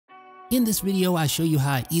In this video, I show you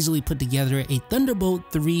how I easily put together a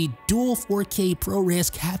Thunderbolt 3 dual 4K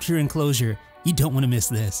ProRes capture enclosure. You don't want to miss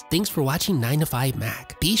this. Thanks for watching 9 to 5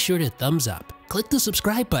 Mac. Be sure to thumbs up, click the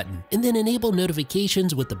subscribe button, and then enable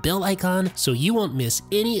notifications with the bell icon so you won't miss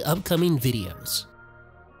any upcoming videos.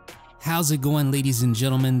 How's it going, ladies and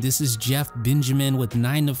gentlemen? This is Jeff Benjamin with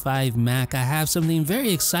 9 to 5 Mac. I have something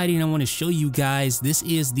very exciting I want to show you guys. This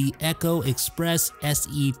is the Echo Express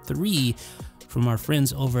SE3 from our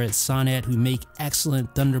friends over at Sonnet, who make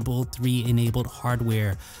excellent Thunderbolt 3 enabled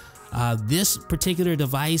hardware. This particular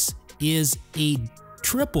device is a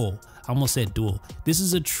triple, I almost said dual. This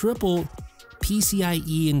is a triple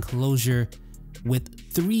PCIe enclosure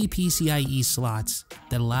with 3 PCIe slots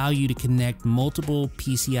that allow you to connect multiple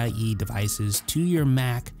PCIe devices to your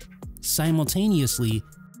Mac simultaneously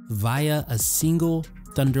via a single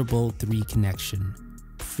Thunderbolt 3 connection.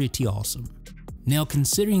 Pretty awesome. Now,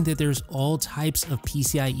 considering that there's all types of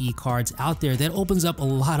PCIe cards out there, that opens up a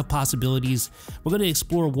lot of possibilities. We're going to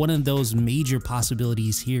explore one of those major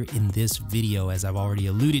possibilities here in this video, as I've already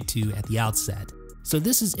alluded to at the outset. So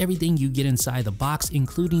this is everything you get inside the box,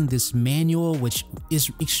 including this manual, which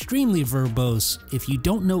is extremely verbose. If you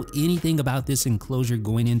don't know anything about this enclosure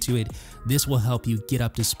going into it, this will help you get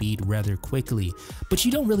up to speed rather quickly. But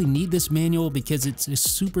you don't really need this manual because it's a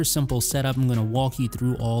super simple setup. I'm going to walk you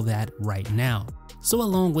through all that right now. So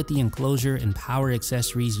along with the enclosure and power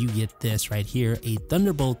accessories, you get this right here, a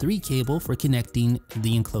Thunderbolt 3 cable for connecting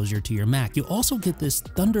the enclosure to your Mac. You also get this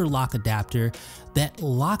Thunder Lock adapter that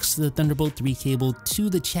locks the Thunderbolt 3 cable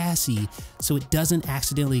to the chassis so it doesn't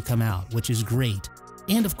accidentally come out, which is great.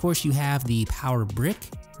 And of course, you have the power brick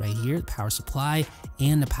right here, the power supply,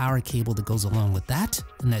 and the power cable that goes along with that.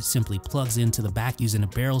 And that simply plugs into the back using a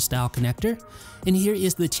barrel style connector. And here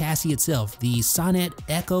is the chassis itself, the Sonnet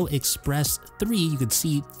Echo Express 3. You can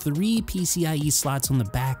see 3 PCIe slots on the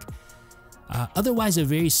back. Otherwise, a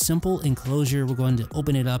very simple enclosure. We're going to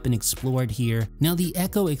open it up and explore it here. Now, the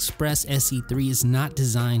Echo Express SE3 is not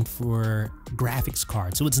designed for graphics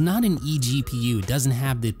cards, so it's not an eGPU. It doesn't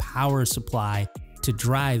have the power supply to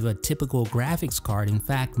drive a typical graphics card. In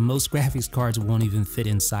fact, most graphics cards won't even fit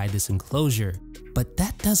inside this enclosure. But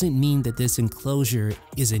that doesn't mean that this enclosure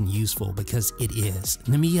isn't useful, because it is.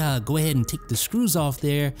 Let me go ahead and take the screws off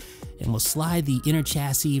there, and we'll slide the inner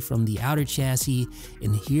chassis from the outer chassis,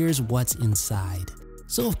 and here's what's inside.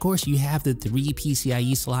 So of course, you have the 3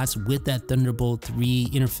 PCIe slots with that Thunderbolt 3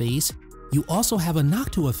 interface. You also have a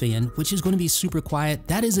Noctua fan, which is going to be super quiet.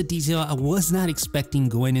 That is a detail I was not expecting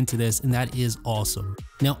going into this, and that is awesome.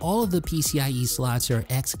 Now, all of the PCIe slots are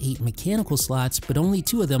X8 mechanical slots, but only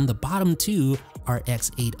 2 of them, the bottom 2, are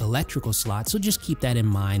X8 electrical slots, so just keep that in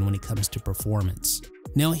mind when it comes to performance.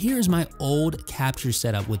 Now, here's my old capture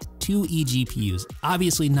setup with 2 eGPUs.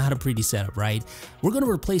 Obviously not a pretty setup, right? We're going to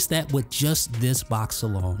replace that with just this box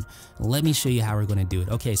alone. Let me show you how we're going to do it.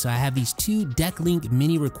 Okay, so I have these 2 DeckLink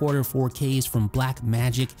mini recorder 4Ks from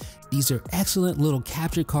Blackmagic. These are excellent little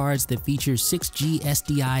capture cards that feature 6G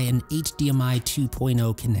SDI and HDMI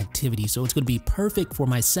 2.0 connectivity. So it's going to be perfect for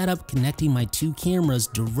my setup, connecting my 2 cameras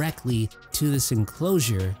directly to this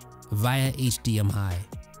enclosure via HDMI.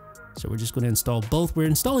 So we're just going to install both. We're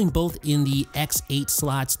installing both in the X8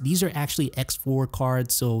 slots. These are actually X4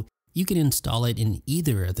 cards, so you can install it in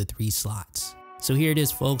either of the 3 slots. So here it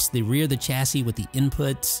is, folks, the rear of the chassis with the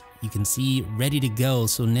inputs. You can see ready to go.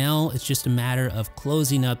 So now it's just a matter of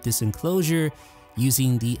closing up this enclosure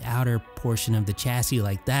using the outer portion of the chassis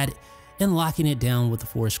like that and locking it down with the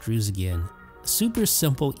 4 screws again. Super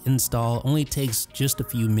simple install, only takes just a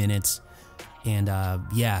few minutes. And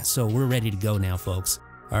yeah, so we're ready to go now, folks.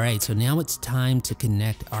 All right, so now it's time to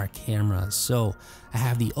connect our cameras. So I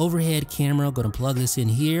have the overhead camera, gonna plug this in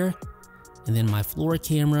here, and then my floor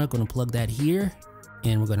camera, gonna plug that here,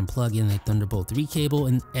 and we're gonna plug in the Thunderbolt 3 cable.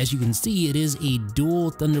 And as you can see, it is a dual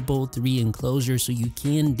Thunderbolt 3 enclosure, so you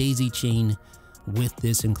can daisy chain with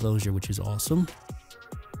this enclosure, which is awesome.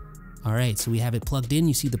 All right, so we have it plugged in.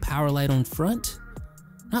 You see the power light on front,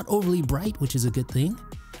 not overly bright, which is a good thing,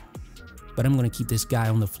 but I'm gonna keep this guy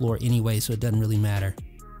on the floor anyway, so it doesn't really matter.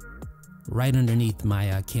 Right underneath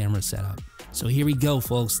my camera setup. So here we go,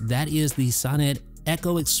 folks. That is the Sonnet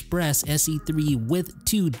Echo Express SE3 with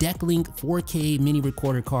 2 DeckLink 4K mini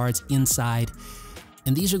recorder cards inside.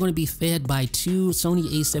 And these are going to be fed by 2 Sony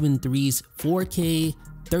a7 III's 4K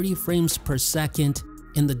 30 frames per second.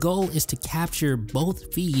 And the goal is to capture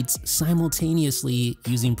both feeds simultaneously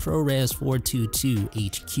using ProRes 422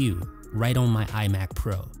 HQ right on my iMac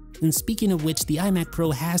Pro. And speaking of which, the iMac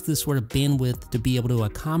Pro has this sort of bandwidth to be able to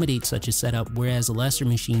accommodate such a setup, whereas lesser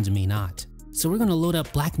machines may not. So we're gonna load up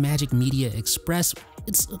Blackmagic Media Express.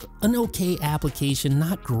 It's an okay application,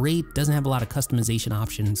 not great, doesn't have a lot of customization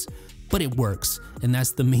options, but it works, and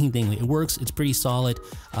that's the main thing. It works, it's pretty solid.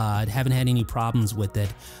 I haven't had any problems with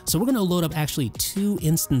it. So we're gonna load up actually 2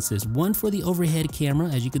 instances, one for the overhead camera,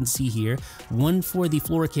 as you can see here, one for the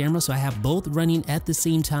floor camera, so I have both running at the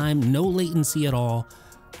same time, no latency at all.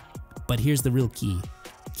 But here's the real key.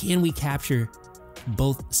 Can we capture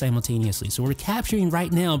both simultaneously? So we're capturing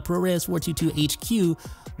right now ProRes 422 HQ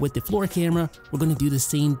with the floor camera. We're gonna do the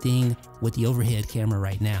same thing with the overhead camera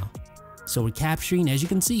right now. So we're capturing, as you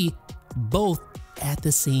can see, both at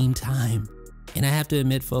the same time. And I have to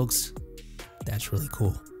admit, folks, that's really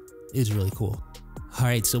cool. It's really cool. All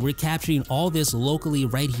right, so we're capturing all this locally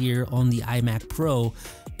right here on the iMac Pro.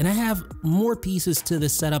 And I have more pieces to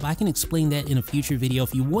this setup. I can explain that in a future video.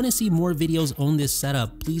 If you want to see more videos on this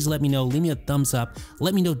setup, please let me know. Leave me a thumbs up.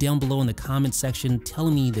 Let me know down below in the comment section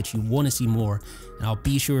telling me that you want to see more. And I'll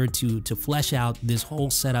be sure to flesh out this whole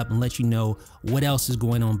setup and let you know what else is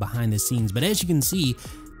going on behind the scenes. But as you can see,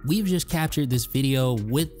 we've just captured this video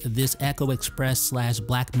with this Echo Express /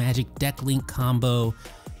 Blackmagic deck link combo.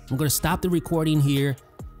 I'm going to stop the recording here.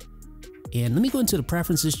 And let me go into the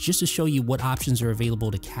preferences just to show you what options are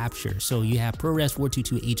available to capture. So you have ProRes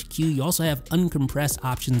 422 HQ. You also have uncompressed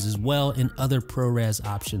options as well and other ProRes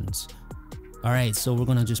options. All right, so we're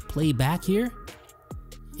gonna just play back here.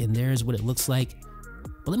 And there's what it looks like.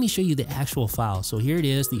 But let me show you the actual file. So here it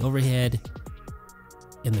is, the overhead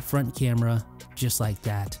and the front camera, just like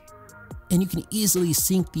that. And you can easily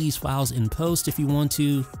sync these files in post if you want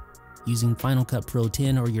to, using Final Cut Pro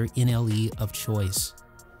 10 or your NLE of choice.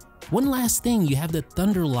 One last thing, you have the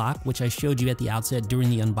Thunder Lock, which I showed you at the outset during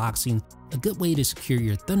the unboxing, a good way to secure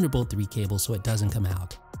your Thunderbolt 3 cable so it doesn't come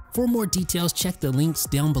out. For more details, check the links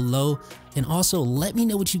down below, and also let me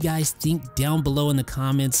know what you guys think down below in the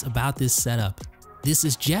comments about this setup. This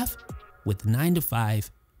is Jeff with 9 to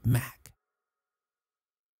 5 Mac.